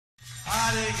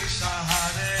Krishna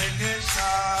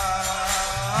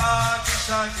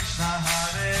Krishna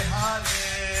Hare Hare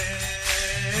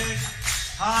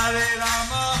Hare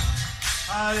Rama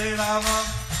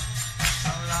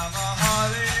Rama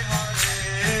Hare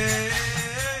Hare.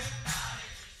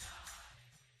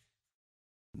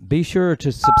 Be sure to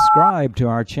subscribe to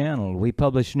our channel. We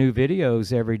publish new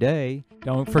videos every day.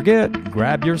 Don't forget,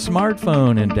 grab your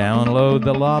smartphone and download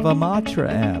the Lava Matra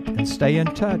app and stay in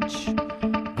touch.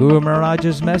 Guru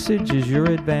Maharaj's message is your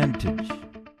advantage.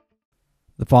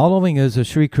 The following is a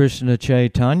Sri Krishna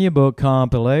Caitanya book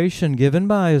compilation given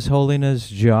by His Holiness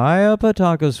Jaya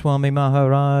Pataka Swami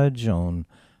Maharaj on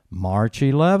March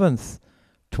 11th,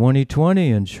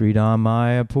 2020 in Sridham,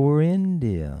 Mayapur,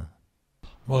 India.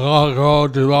 Magago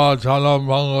Divachalam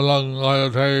Mangalang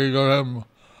Gayate Garam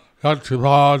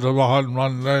Yatipata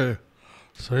Mahatmande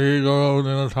Sri Guru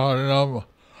Ninatarinam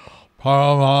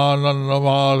Paramananda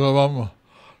Madhavam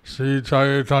Sri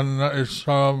Chaitanya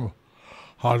Isram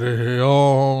Hare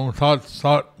Om Tat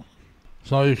Sat.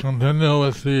 So you continue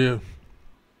with the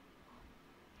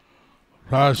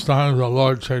pastimes of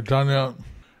Lord Caitanya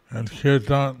and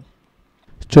Kirtan.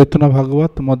 Chaitanya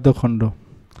ভাগবত মধ্যখণ্ড।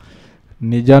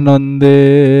 নিজানন্দে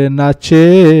নাচে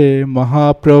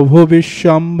মহাপ্রভু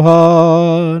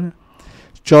বিশ্বম্ভর,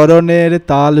 চরণের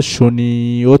তাল শুনি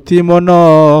অতি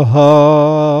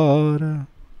মনোহর।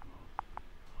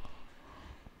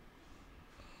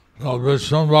 Now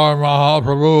Vishwambar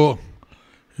Mahaprabhu,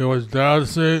 he was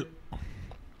dancing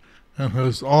in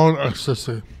his own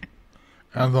ecstasy,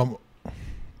 and the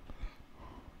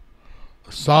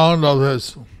sound of his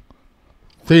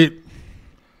feet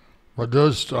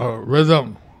produced a rhythm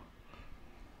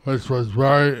which was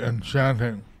very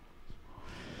enchanting.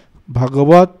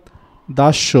 ভাগবত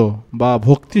দাস্য বা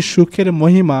ভক্তি সুখের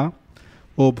মহিমা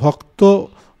ও ভক্ত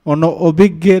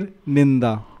অনভিজ্ঞের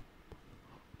নিন্দা।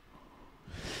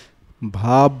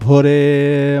 ভাব ভরে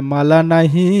মালা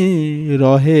নাহি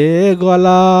রহে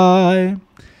গলায়,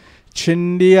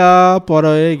 ছিন্ডিয়া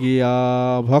পরয়ে গিয়া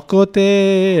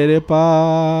ভকতের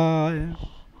পায়।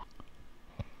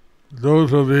 Due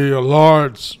to the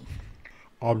Lord's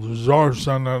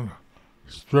absorption in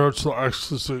spiritual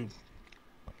ecstasy,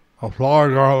 a flower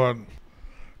garland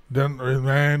didn't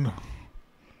remain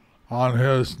on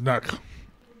his neck.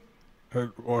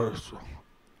 It was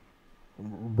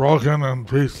broken in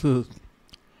pieces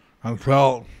and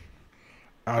fell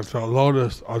at the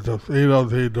lotus at the feet of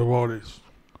the devotees.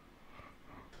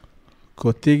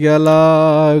 কতি গেলা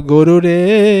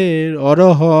গরুরের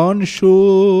অরহন সু,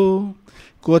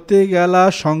 কতি গেলা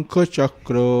শঙ্খ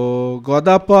চক্র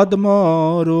গদা পদ্ম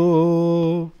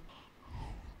রূপ।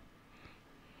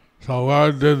 So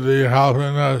where did the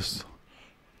happiness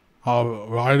of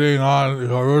riding on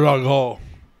Garuda go?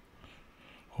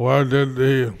 Where did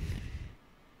the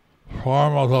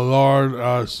form of the Lord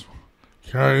as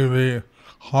carrying the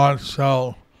conch shell,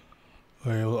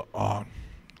 the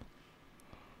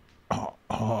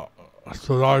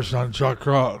Sudarshan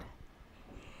Chakra,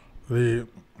 the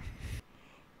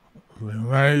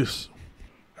mace,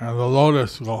 and the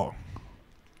lotus go?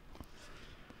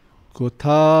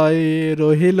 কোথায়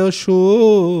রহিল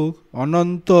সুখ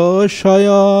অনন্ত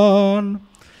শয়ন,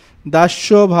 দাস্য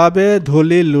ভাবে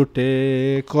ধুলি লুটে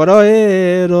করয়ে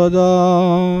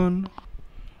রোদন।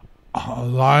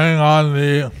 Lying on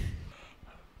the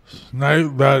snake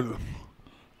bed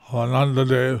of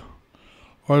Anandadev,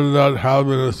 where did that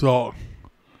happiness go?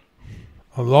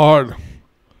 The Lord,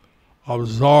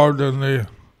 absorbed in the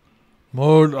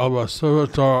mood of a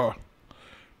servitor,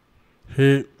 he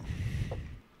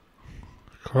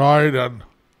cried and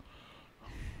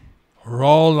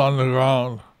rolled on the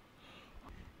ground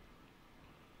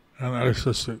in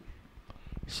ecstasy.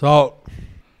 So,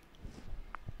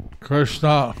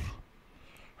 Krishna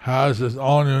has his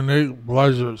own unique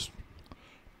pleasures,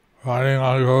 riding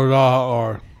on Garuda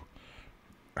or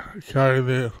carrying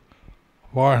the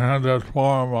four-handed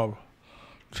form of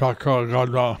Chakra,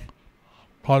 Gada,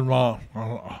 Padma,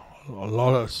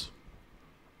 Lotus,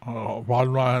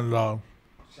 Padma and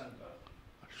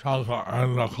Shankar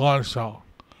and the conch shell,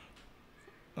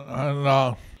 and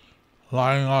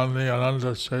lying on the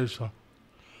Ananta Sesha.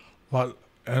 But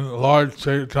in Lord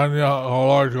Caitanya or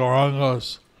Lord Gauranga's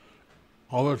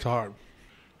avatar,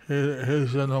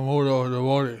 he's in the mood of a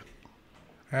devotee,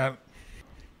 and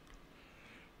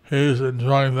he's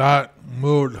enjoying that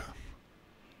mood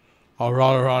of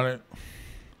Radharani,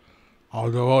 of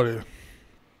devotee,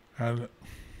 and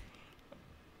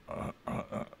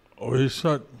we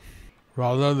should,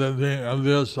 rather than being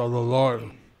envious of the Lord,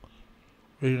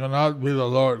 we cannot be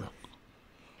the Lord.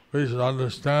 We should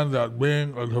understand that being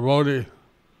a devotee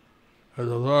is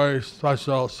a very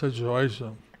special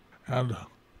situation. And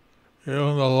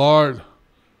even the Lord,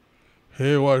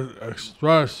 He would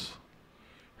express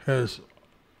His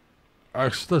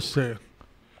ecstasy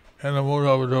in the mood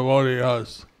of a devotee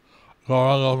as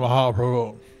Gauranga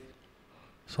Mahaprabhu.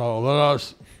 So let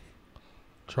us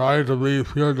try to be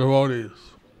pure devotees,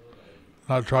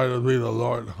 not try to be the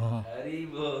Lord.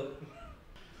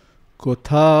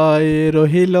 কোথায়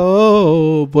রহিল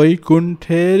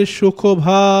বৈকুণ্ঠের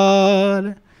সুখভার,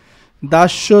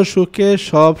 দাস্য সুখে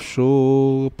সব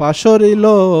সুখ পাশরিল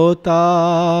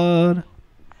তার।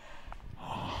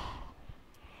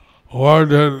 Where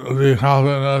did the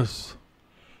happiness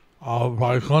of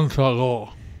Vaikuntha go?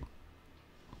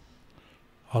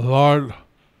 The Lord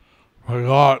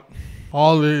forgot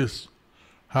all these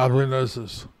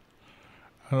happinesses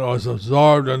and was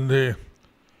absorbed in the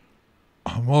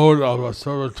mood of a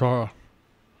servitor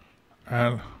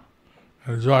and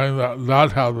enjoying that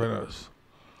happiness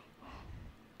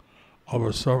of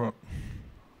a servant.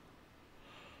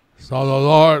 So the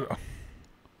Lord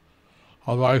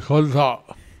of Vaikuntha,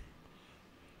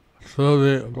 through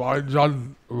the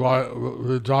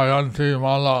Jayanti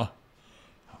Mala,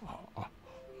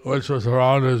 which was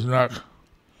around his neck,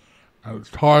 and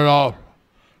tore it off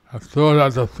and threw it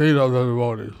at the feet of the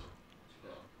devotees.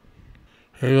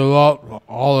 He loved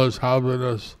all his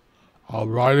happiness of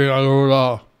riding a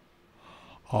Garuda,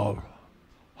 of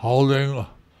holding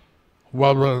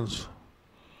weapons,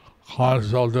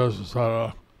 consultants,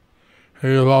 etc. He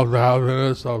loved the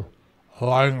happiness of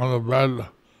lying on the bed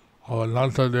of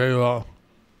Anantadeva.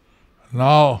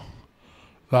 Now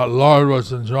that Lord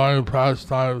was enjoying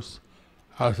pastimes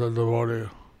as a devotee.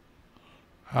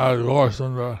 As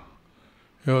Gaurasundar,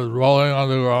 he was rolling on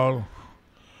the ground,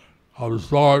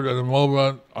 absorbed in the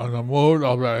movement and the mood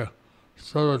of a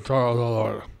servitor of the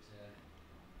Lord.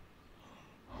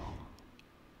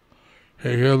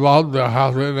 He gave up the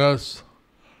happiness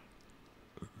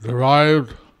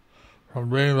derived from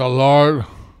being the Lord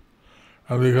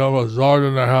and become absorbed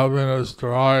in the happiness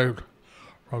derived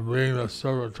from being the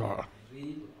servitor.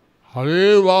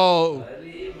 Haribo!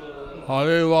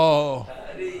 Haribo!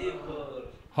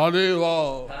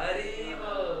 Haribo!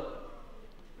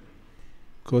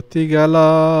 কতি গেলা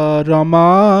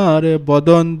রমার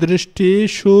বদন দৃষ্টি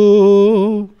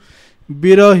সুখ,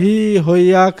 বিরহী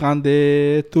হইয়া কাঁদে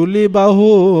তুলি বাহু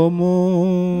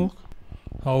মুখ।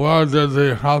 Where did the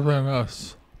happiness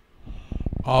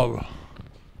of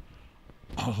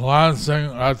glancing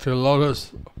at the lotus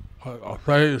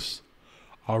face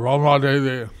of Rama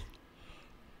Devi,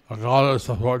 the goddess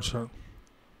of fortune?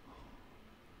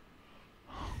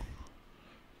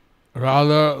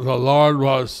 Rather, the Lord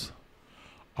was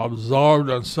absorbed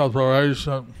in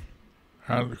separation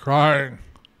and crying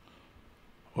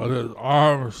with his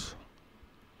arms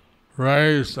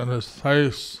raised and his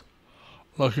face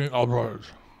looking upwards.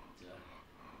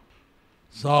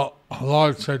 So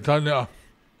Lord Caitanya,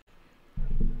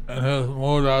 in his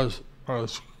mood as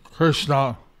Krishna,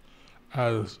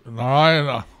 as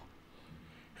Narayana,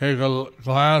 he could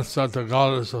glance at the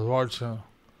goddess of fortune,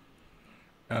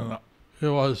 and he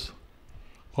was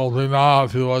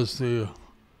Gopinath, he was the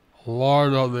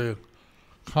Lord of the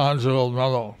conjugal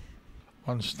mellow.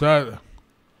 Instead,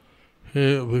 he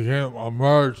became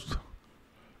immersed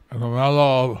in the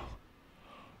mellow of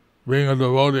being a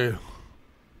devotee,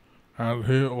 and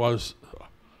he was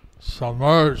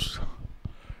submerged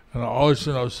in the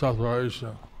ocean of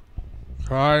separation,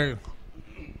 crying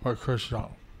for Krishna.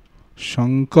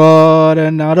 Shankar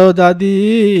নারদাদি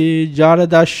যার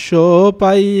দাস্য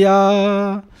পাইয়া,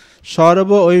 সর্ব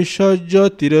ঐশ্বর্য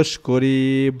তিরস্করি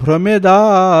ভ্রমে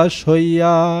দাস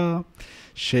হইয়া,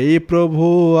 সেই প্রভু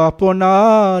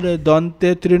আপনার দন্তে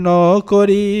তৃণ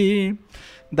করি,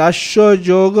 দাস্য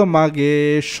যোগ মাগে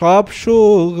সব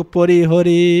সুখ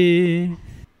পরিহরি।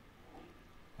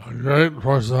 Great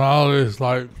personalities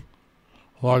like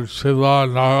Lord Lila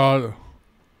and Narad,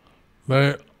 they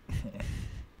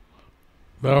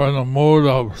were in the mood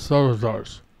of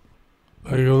servitors.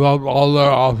 They give up all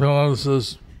their opulences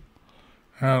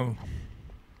and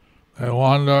they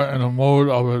wander in the mood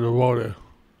of a devotee.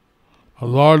 The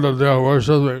Lord that they are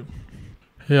worshipping,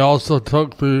 he also took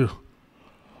the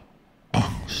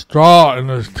straw in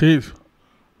his teeth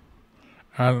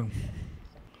and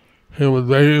he was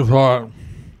begging for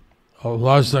a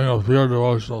blessing of pure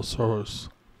devotional service,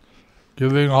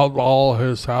 giving up all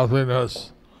his happiness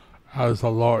as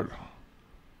the Lord.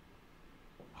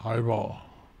 Haribol.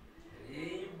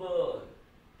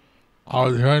 I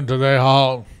was hearing today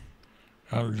how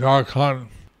in Jharkhand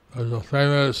there's a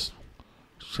famous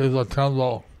Shiva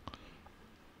temple.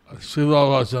 Shiva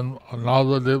was in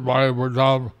Navadip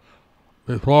Mayapur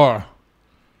before,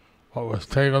 but was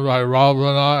taken by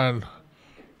Ravana, and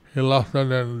he left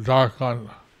it in Jharkhand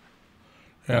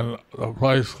in the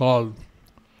place called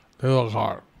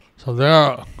Lila. So there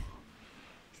are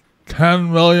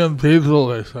 10 million people,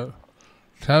 they said.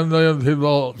 10 million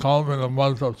people come in the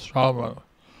month of Shravan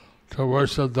to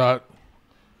worship that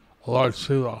Lord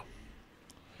Shiva.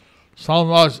 So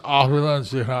much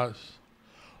opulence he has,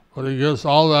 but he gives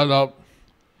all that up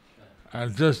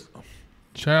and just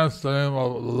chants the name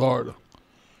of the Lord.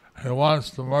 He wants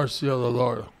the mercy of the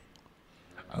Lord.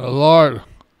 And the Lord,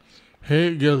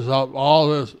 he gives up all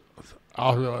this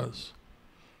opulence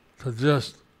to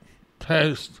just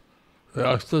taste the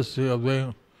ecstasy of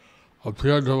being a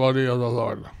pure devotee of the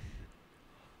Lord.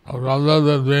 And rather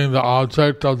than being the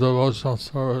object of devotional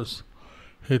service,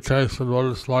 he tasted what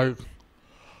it's like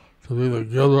to be the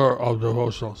giver of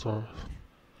devotional service.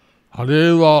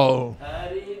 Haribol.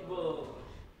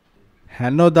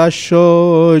 হেন দাস্য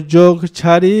যোগ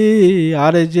ছাড়ি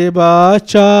আর যে বা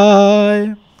চায়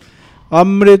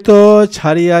অমৃত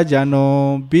ছাড়িয়া যেন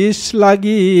বিষ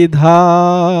লাগি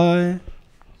ধায়.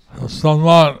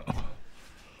 Someone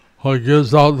who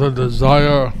gives out the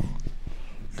desire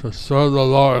to serve the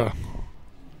Lord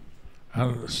and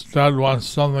instead wants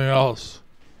something else.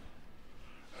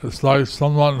 It's like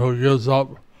someone who gives up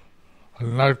the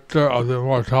nectar of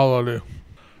immortality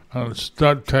and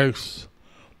instead takes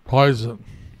poison.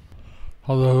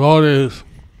 For the devotees,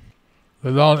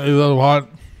 they don't even want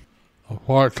the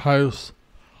 4 types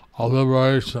of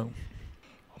liberation,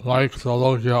 like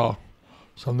Salokya,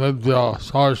 Samidya,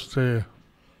 Sarsti,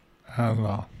 and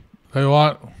they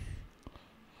want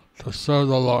to serve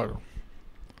the Lord.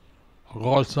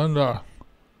 Gaurasundar,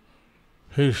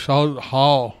 he showed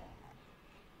how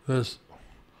this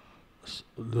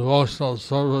devotional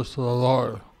service to the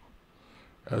Lord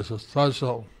is a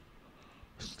special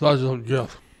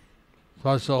gift,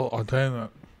 special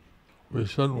attainment. We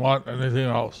shouldn't want anything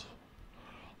else.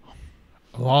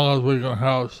 As long as we can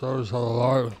have service of the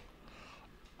Lord,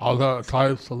 other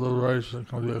types of liberation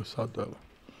can be accepted.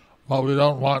 But we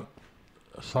don't want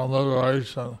some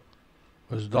liberation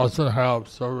which doesn't have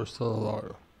service to the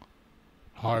Lord.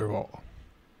 Haribol.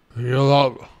 To give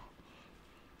up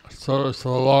service to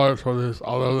the Lord for these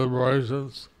other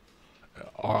liberations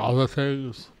or other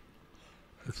things,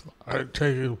 it's like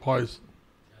taking poison.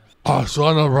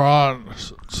 Swanda Brahman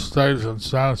states in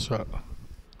Sanskrit,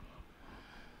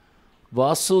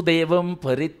 Vasudevam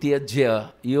parityajya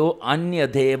yo anya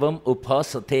devam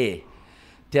upasate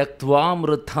tyaktvam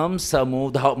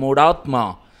samudhatma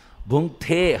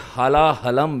bhunkte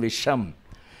halahalam visham.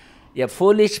 A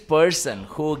foolish person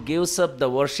who gives up the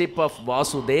worship of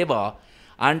Vasudeva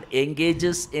and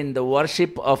engages in the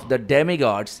worship of the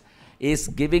demigods is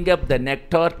giving up the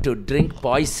nectar to drink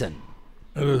poison.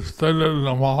 it is stated in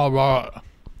the Mahabharata.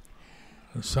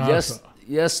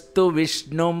 Yastu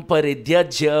Vishnum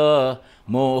paridhyajya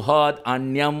mohad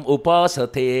anyam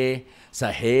upasate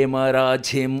sahema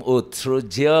rajhim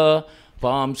utsrujya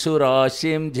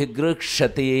pamsurashim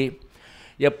jigrikshati.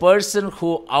 A person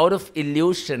who out of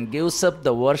illusion gives up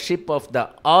the worship of the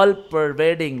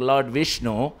all-pervading Lord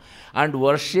Vishnu and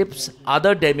worships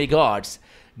other demigods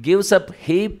gives up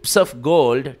heaps of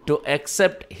gold to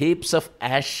accept heaps of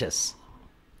ashes.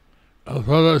 As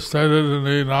further stated in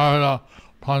the Narada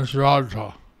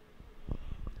Pancharatha.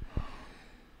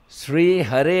 Sri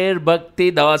Harer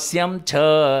Bhakti Dasyam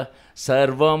Cha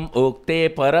Sarvam Ukte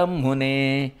Param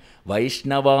Mune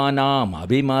Vaishnavanam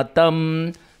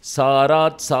Abhimatam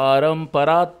Sarat Saram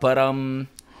Parat Param.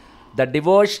 The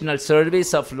devotional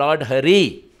service of Lord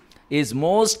Hari is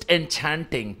most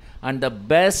enchanting and the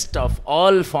best of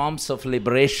all forms of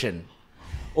liberation.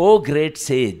 O great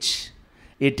sage,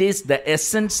 it is the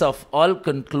essence of all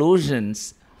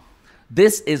conclusions.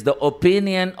 This is the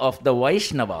opinion of the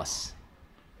Vaishnavas.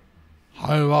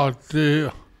 Bhakti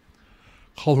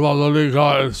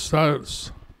Kalpalalika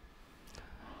says,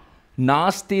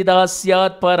 Nasti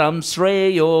dasyat param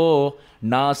shreyo,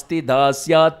 nasti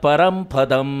dasyat param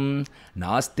padam,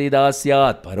 nasti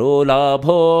dasyat paro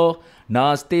labho,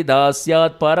 nasti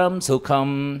dasyat param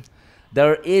sukham.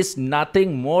 There is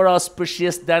nothing more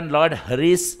auspicious than Lord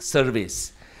Hari's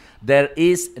service. There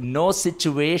is no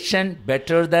situation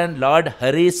better than Lord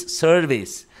Hari's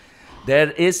service.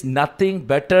 There is nothing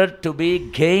better to be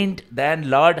gained than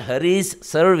Lord Hari's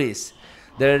service.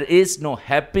 There is no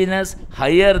happiness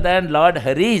higher than Lord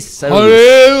Hari's service.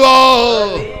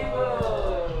 Haribol!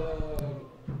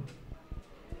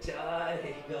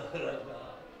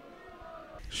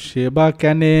 সেবা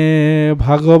কেনে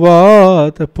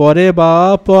ভাগবত পরে বা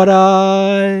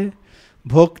পরায়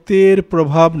ভক্তির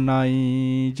প্রভাব নাই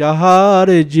যাহার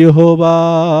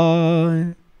জিহ্বায়.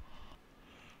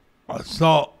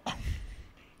 So,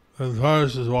 the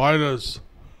verse is why does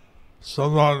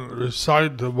someone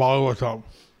recite the Bhagavatam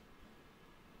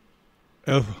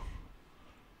if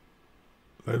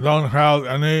they don't have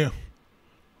any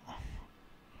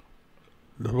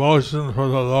devotion for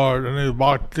the Lord, any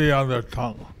bhakti on their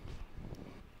tongue?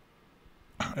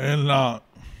 In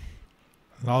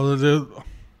nowadays,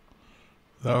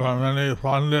 there are many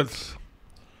pandits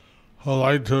who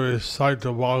like to recite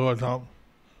the Bhagavatam,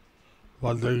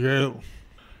 but they gave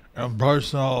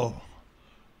impersonal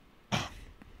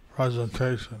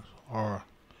presentations or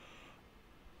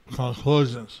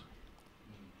conclusions.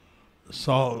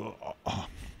 So,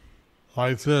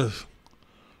 like this,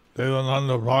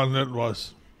 Devananda Pandit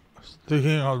was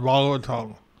speaking on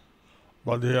Bhagavatam,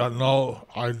 but he had no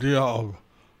idea of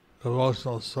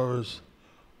devotional service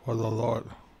for the Lord.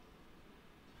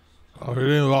 So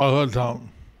reading Bhagavatam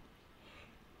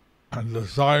and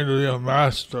desiring to be a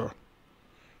master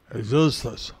is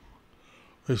useless.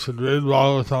 We should read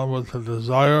Bhagavatam with the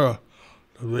desire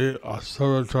to be a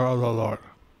servitor of the Lord.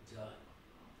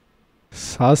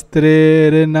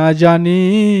 শাস্ত্রের না জানি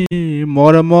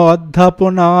মর্ম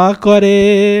অধ্যাপনা করে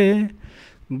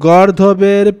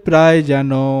গর্ধবের প্রায়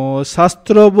যেন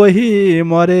শাস্ত্র বহি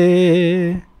মরে.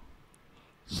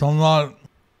 Someone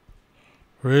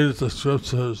reads the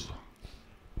scriptures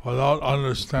without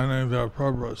understanding their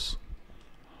purpose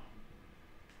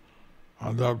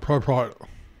and their purport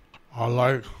are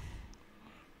like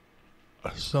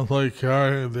simply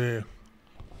carrying the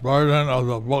burden of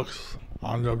the books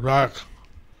on their back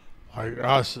like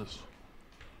asses.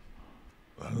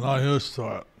 They're not used to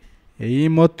it. এই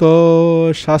মতো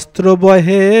শাস্ত্র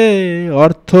বহে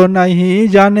অর্থ নাহি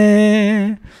জানে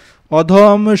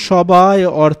অধম সবাই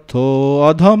অর্থ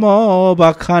অধম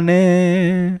বাখানে.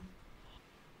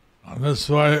 And this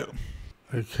way,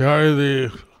 they carry the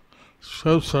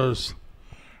scriptures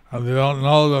and they don't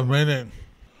know the meaning.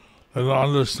 They don't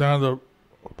understand the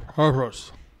purpose.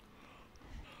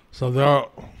 So they're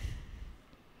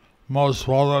most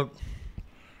swollen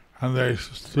and they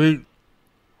speak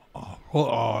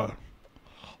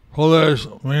foolish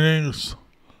meanings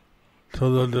to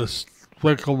the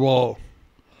despicable,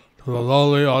 to the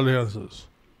lowly audiences.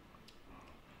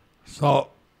 So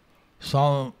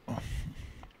some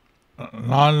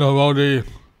non-devotee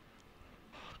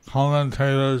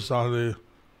commentators on the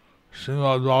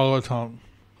Srimad Bhagavatam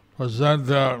present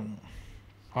their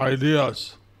ideas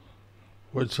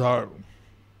which are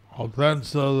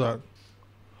offensive and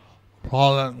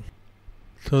appalling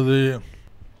to the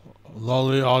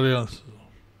lowly audience.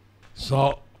 So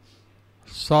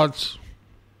such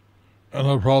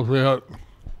inappropriate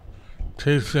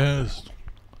teachings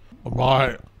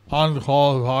by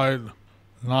unqualified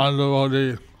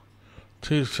non-devotee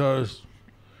teachers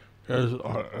is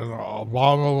an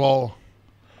abominable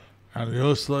and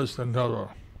useless endeavor.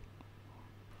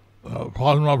 The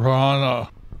Padma Purana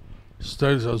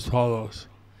states as follows.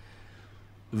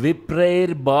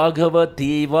 विप्रेर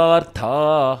भागवती वार्ता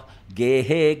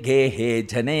गेहे गेहे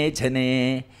जने जने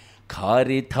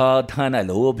खारिथा धन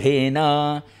लोभेना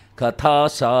कथा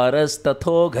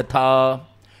सारस्तथो गथा.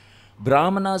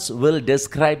 Brahmanas will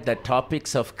describe the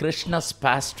topics of Krishna's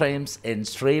pastimes in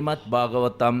Srimad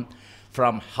Bhagavatam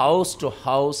from house to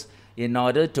house in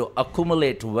order to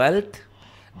accumulate wealth.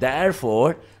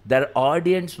 Therefore, their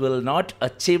audience will not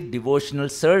achieve devotional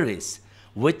service,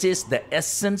 which is the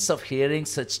essence of hearing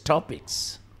such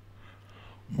topics.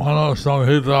 Mano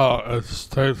Samhita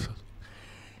states,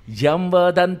 Yam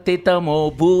vadanti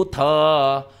tamo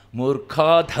bhutha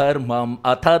murkha dharmam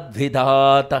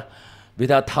atadvidhat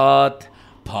vidathat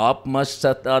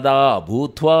papmashatada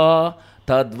bhutva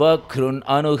tadvakrun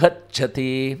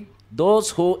anughachati.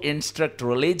 Those who instruct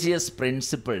religious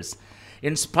principles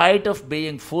in spite of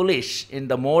being foolish in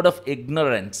the mode of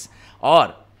ignorance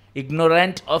or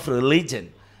ignorant of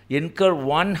religion incur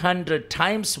 100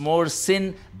 times more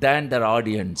sin than their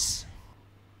audience.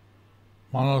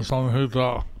 Mano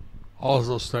Samhita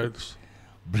also states,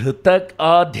 Bhritak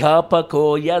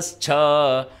adhyapako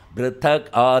yascha Bhritak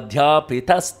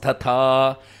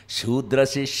adhyapitastatha Shudra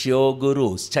shishyo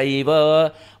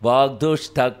guruschaiva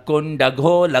Vagdushtak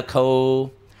kundago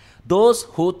lakho. Those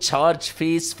who charge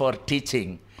fees for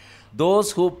teaching,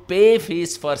 those who pay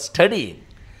fees for studying,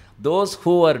 those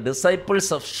who are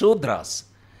disciples of Shudras,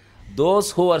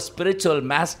 those who are spiritual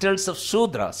masters of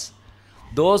Shudras,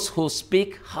 those who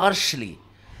speak harshly,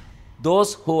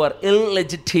 those who are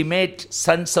illegitimate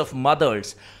sons of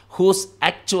mothers whose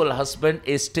actual husband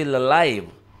is still alive,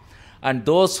 and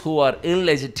those who are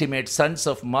illegitimate sons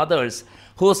of mothers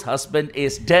whose husband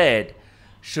is dead,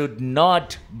 should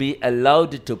not be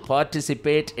allowed to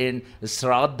participate in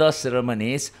Shraddha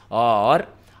ceremonies or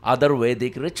other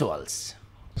Vedic rituals.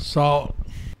 So,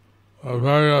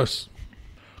 various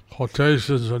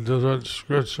quotations in different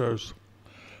scriptures,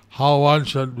 how one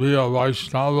should be a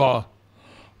Vaishnava,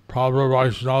 proper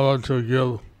Vaishnava, to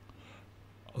give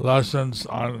lessons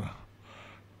on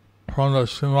from the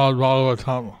Srimad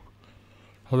Bhagavatam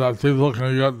so that people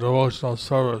can get devotional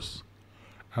service.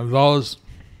 And those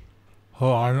who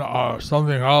are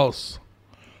something else,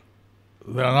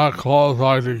 they are not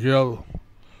qualified to give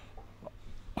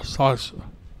such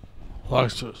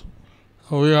lectures.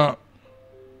 So we are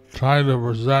trying to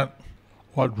present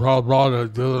what Prabhupada has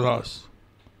given us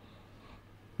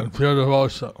in pure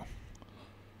devotion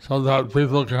so that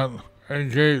people can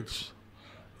engage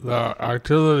their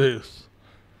activities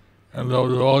in the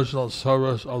devotional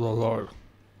service of the Lord.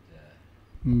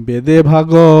 বেদে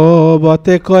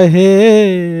ভাগবতে কহে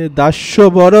দাস্য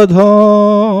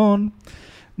বরধন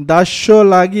দাস্য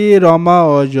লাগি রমা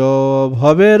অজ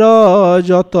ভবের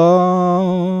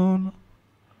যতন.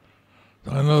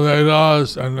 In the Vedas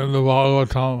and in the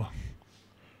Bhagavatam,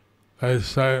 they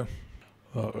say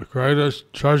the greatest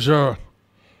treasure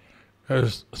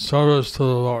is service to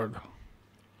the Lord.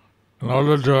 In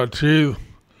order to achieve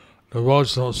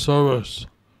devotional service,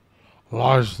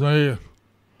 Lakshmi,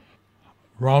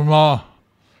 Brahma,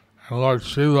 and Lord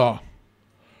Shiva,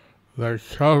 they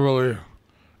carefully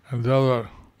endeavor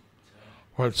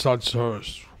with such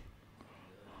service.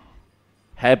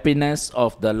 Happiness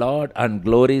of the Lord and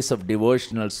glories of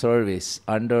devotional service.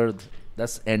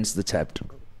 Thus ends the chapter.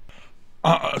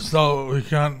 So we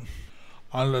can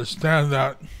understand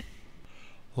that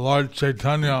Lord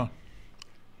Caitanya,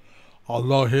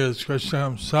 although he is Krishna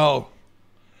himself,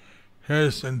 he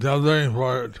is endeavoring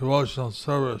for devotional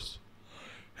service.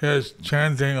 He is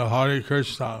chanting a Hare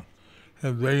Krishna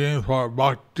and begging for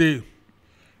bhakti.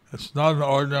 It's not an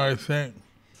ordinary thing.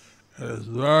 It is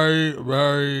very,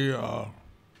 very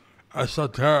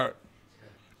esoteric.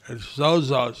 It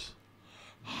shows us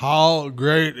how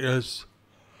great is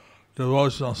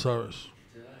devotional service.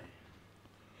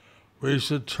 We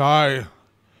should try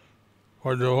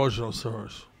for devotional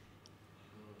service.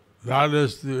 That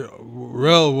is the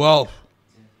real wealth.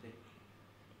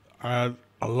 And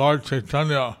Lord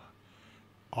Caitanya,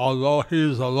 although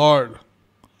he is the Lord,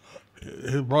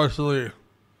 he personally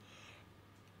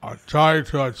tried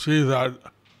to achieve that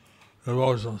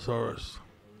devotional service.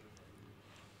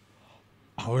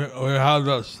 We have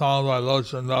the song by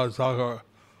Lochandar Thakur,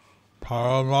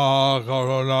 Parama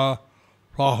Karuna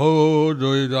Prahu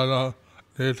Duidana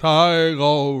Nitai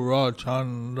Gaura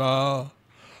Chanda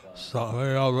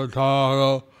Savi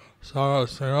Avatara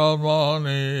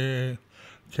Sarasiramani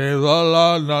Kevala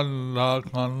Nanda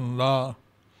Kanda.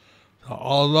 So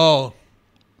although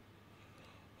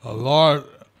the Lord,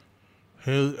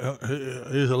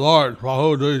 he's the Lord, Prahu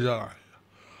Duidana,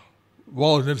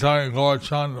 both Nitai and Gaura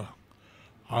Chanda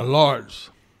are lords,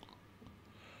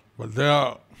 but they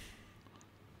are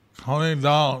coming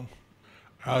down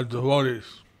as devotees,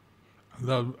 and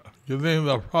they're giving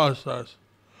the process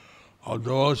of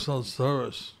devotional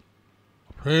service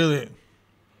freely.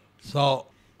 So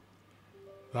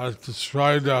that's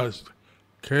described as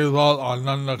Keval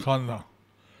Ananda Kanda.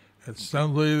 It's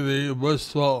simply the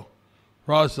blissful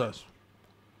process.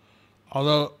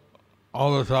 Other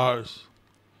avatars,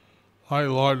 like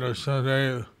Lord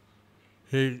Nrsimhadev,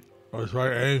 he was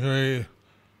very angry.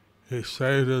 He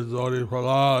saved his devotee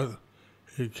Prahlad.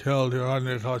 He killed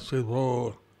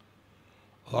Hiranyakashipu.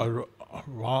 Lord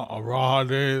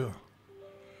Rahadev,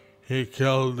 he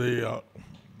killed the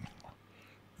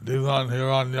demon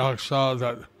Hiranyaksha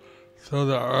that threw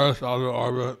the earth out of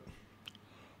orbit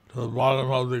to the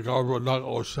bottom of the Garbhodak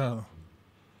ocean.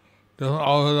 Different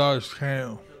avatars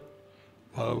came.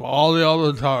 But of all the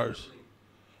avatars,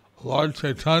 Lord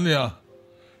Caitanya,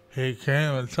 he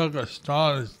came and took a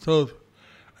straw in his tooth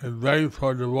and begged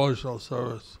for devotional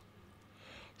service.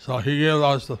 So he gave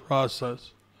us the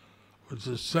process, which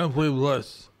is simply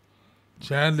bliss,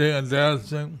 chanting and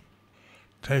dancing,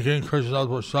 taking Krishna's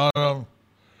prasadam,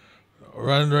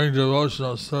 rendering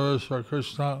devotional service for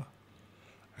Krishna,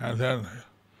 and then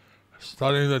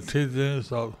studying the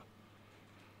teachings of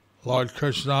Lord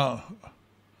Krishna,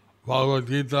 Bhagavad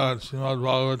Gita, and Srimad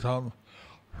Bhagavatam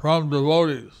from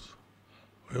devotees.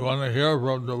 We want to hear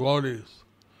from devotees.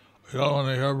 We don't want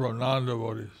to hear from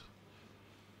non-devotees.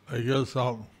 They give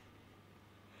some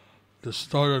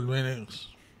distorted meanings.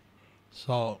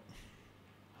 So,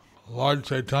 Lord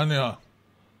Caitanya,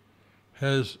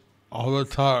 his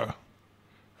avatar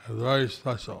is very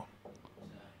special.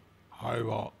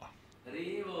 Haribol.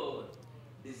 Haribol.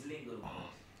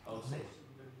 Outside.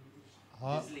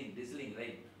 Huh? Drizzling,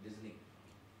 right? Drizzling.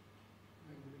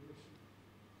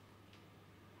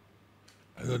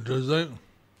 The drizzling,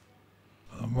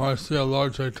 the mercy of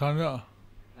Lord Caitanya.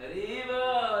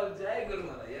 Haribo, Jai Guru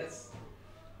Maharaj. Yes.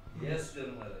 Yes,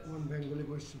 Guru Maharaj. One Bengali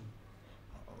question.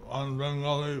 On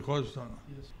Bengali question.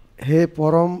 হে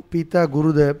পরম পিতা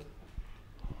গুরুদেব,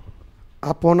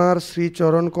 আপনার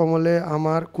শ্রীচরণ কমলে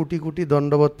আমার কোটি কোটি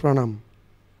দণ্ডবত প্রণাম।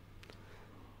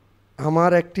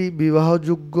 আমার একটি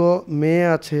বিবাহযোগ্য মেয়ে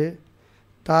আছে,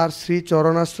 তার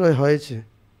শ্রীচরণাশ্রয় হয়েছে,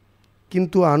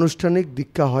 কিন্তু আনুষ্ঠানিক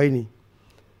দীক্ষা হয়নি।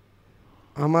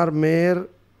 আমার মেয়ের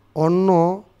অন্য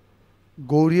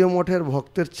গৌড়ীয় মঠের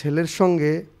ভক্তের ছেলের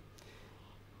সঙ্গে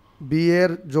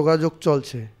বিয়ের যোগাযোগ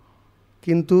চলছে,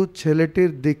 কিন্তু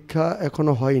ছেলেটির দীক্ষা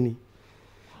এখনো হয়নি।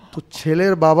 তো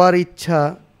ছেলের বাবার ইচ্ছা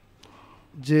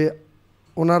যে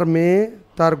ওনার মেয়ে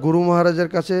তার গুরু মহারাজের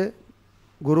কাছে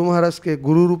গুরু মহারাজকে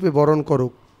গুরুরূপে বরণ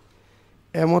করুক।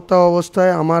 এমতা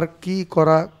অবস্থায় আমার কি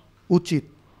করা উচিত?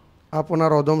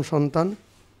 আপনার অদম সন্তান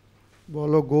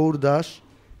বলো Gour Das,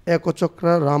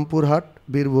 একচক্রা, Rampurhat,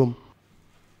 Birbhum.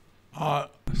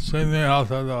 Singing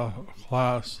after the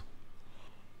class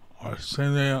or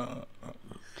singing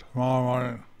tomorrow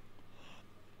morning.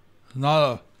 Not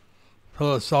a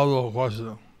philosophical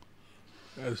question.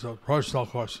 It's a personal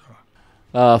question.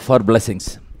 For blessings.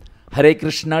 Hare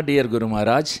Krishna, dear Guru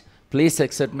Maharaj. Please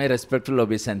accept my respectful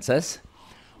obeisances.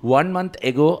 1 month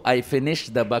ago, I finished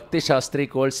the Bhakti Shastri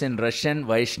course in Russian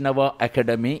Vaishnava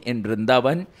Academy in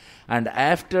Vrindavan, and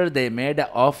after they made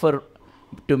an offer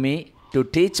to me to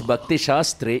teach Bhakti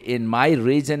Shastri in my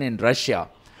region in Russia.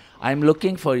 I am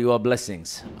looking for your blessings.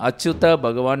 Achyuta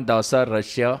Bhagavan Dasa,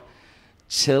 Russia,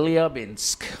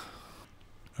 Chelyabinsk.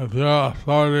 If your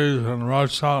authorities in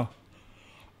Russia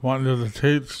want you to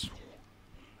teach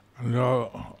and you're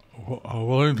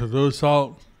willing to do so,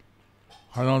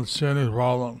 I don't see any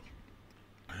problem.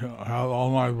 I have all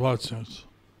my blessings.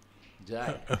 Jai.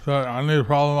 If there's any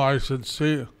problem I should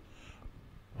see,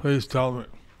 please tell me.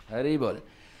 Haribol.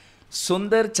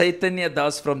 Sundar Caitanya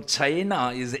Das from China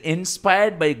is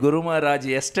inspired by Guru Maharaj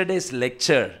yesterday's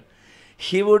lecture.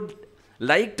 He would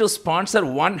like to sponsor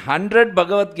 100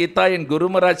 Bhagavad Gita in Guru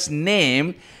Maharaj's name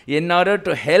in order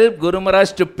to help Guru Maharaj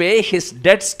to pay his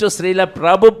debts to Srila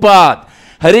Prabhupada.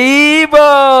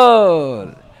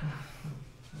 Haribol!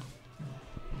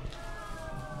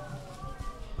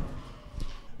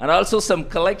 And also some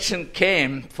collection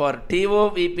came for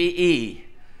TOVPE.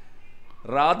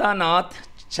 Radhanath,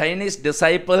 Chinese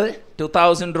disciple,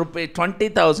 2,000 rupees,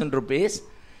 20,000 rupees.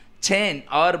 Chain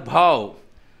or Bhav,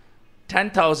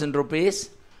 10,000 rupees.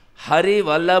 Hari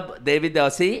Vallabh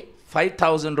Devidasi,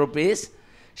 5,000 rupees.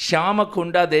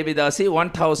 Shyamakunda Devidasi,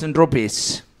 1,000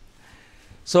 rupees.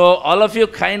 So all of you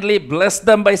kindly bless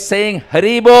them by saying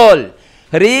Hari Bol,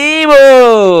 Hari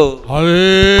Bol.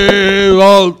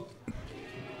 Haribol!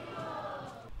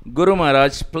 Guru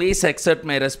Maharaj, please accept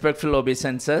my respectful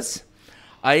obeisances.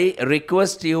 I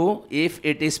request you, if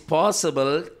it is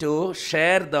possible, to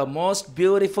share the most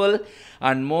beautiful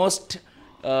and most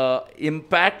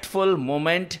impactful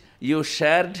moment you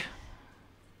shared,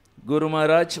 Guru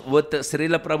Maharaj, with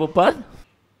Srila Prabhupada.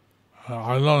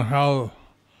 I don't have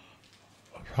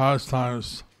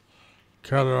pastimes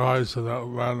categorized in that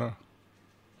manner.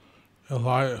 If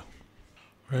I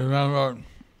remember,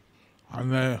 I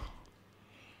may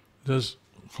just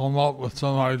come up with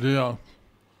some idea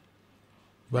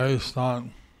based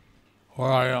on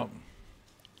where I am.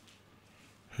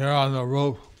 Here on the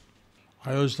roof,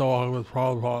 I used to walk with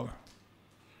Prabhupada.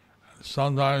 And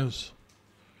sometimes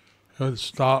he would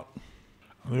stop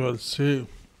and we would see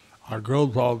a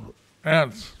group of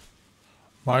ants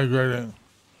migrating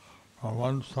from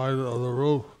one side of the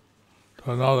roof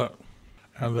to another.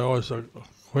 And there was a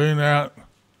queen ant,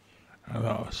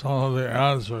 and some of the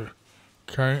ants were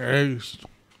carrying eggs,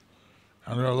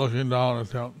 and they were looking down at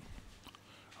them.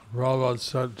 Prabhupada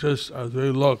said, just as we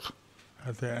look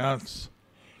at the ants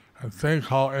and think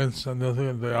how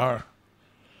insignificant they are,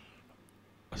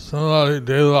 similarly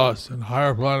devas and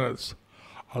higher planets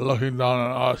are looking down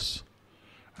on us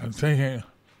and thinking,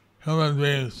 human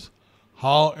beings,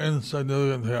 how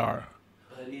insignificant they are.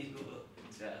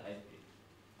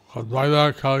 Because by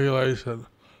that calculation,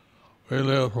 we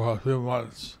live for a few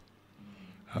months.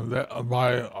 And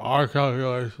by our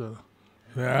calculation,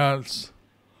 the ants,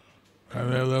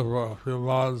 and they live for a few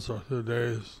months or a few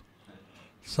days.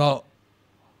 So,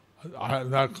 in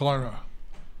that corner,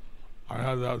 I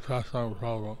had that pastime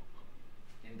problem.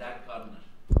 In that corner.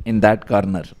 In that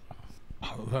corner.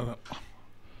 Then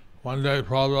one day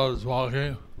Prabhupada was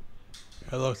walking,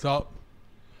 he looked up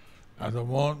at the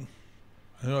moon,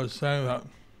 and he was saying that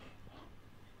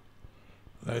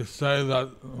They say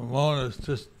that the moon is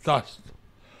just dust.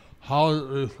 How is it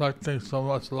reflecting so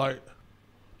much light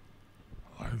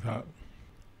like that?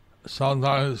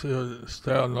 Sometimes he would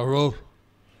stay on the roof.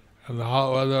 In the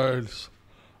hot weather, he'd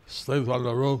sleep on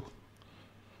the roof.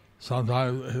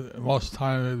 Sometimes, most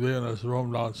time, he'd be in his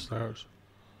room downstairs.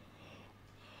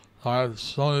 I had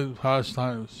so many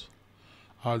pastimes.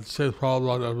 I'd say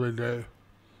Prabhupada every day.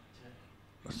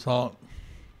 So,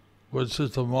 which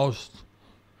is the most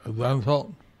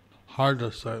eventful? Hard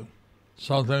to say.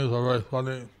 Some things are very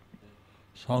funny.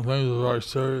 Some things are very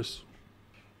serious.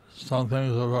 Some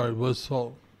things are very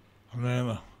blissful. I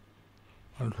mean,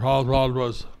 when Prabhupada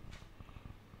was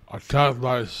attacked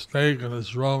by a snake in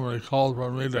his room and he called for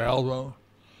me to help him,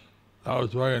 that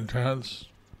was very intense.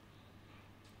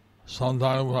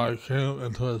 Sometime when I came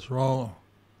into his room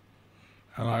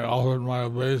and I offered my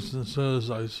obeisances,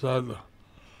 I said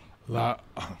that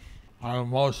I'm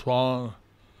most fallen.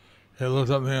 He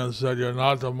looked at me and said, "You're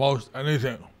not the most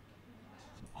anything."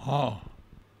 Oh.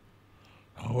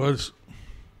 Which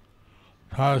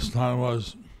pastime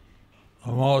was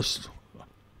the most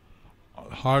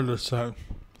hard to say.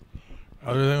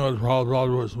 Everything with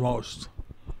Prabhupada was most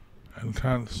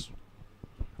intense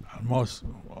and most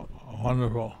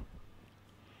wonderful.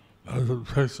 There's a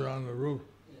picture on the roof.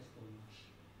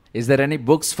 Is there any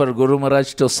books for Guru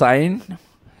Maharaj to sign?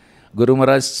 Guru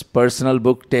Maharaj's personal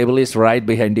book table is right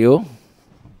behind you.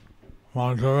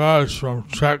 Monterey from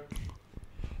Czech,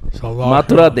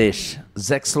 Mathura Desh,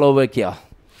 Czechoslovakia.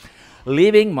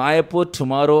 Leaving Mayapur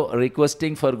tomorrow,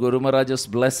 requesting for Guru Maharaj's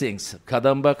blessings.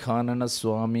 Kadamba Khanana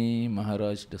Swami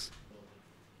Maharaj.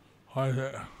 Why is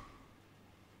it?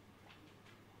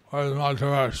 Why is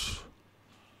Monterey?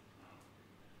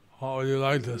 What would you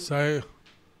like to say?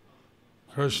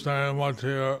 Krishna and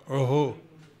Mathura Ruhu.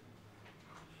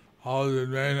 All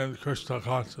remain in Krishna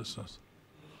consciousness.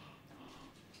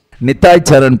 Nitai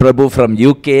Charan Prabhu from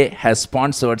UK has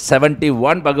sponsored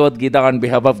 71 Bhagavad Gita on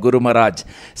behalf of Guru Maharaj.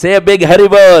 Say a big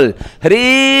Haribol!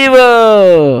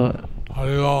 Haribol!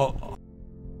 Haribol!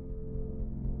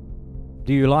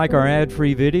 Do you like our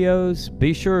ad-free videos?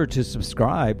 Be sure to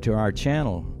subscribe to our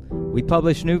channel. We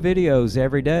publish new videos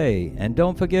every day, and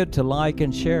don't forget to like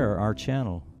and share our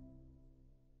channel.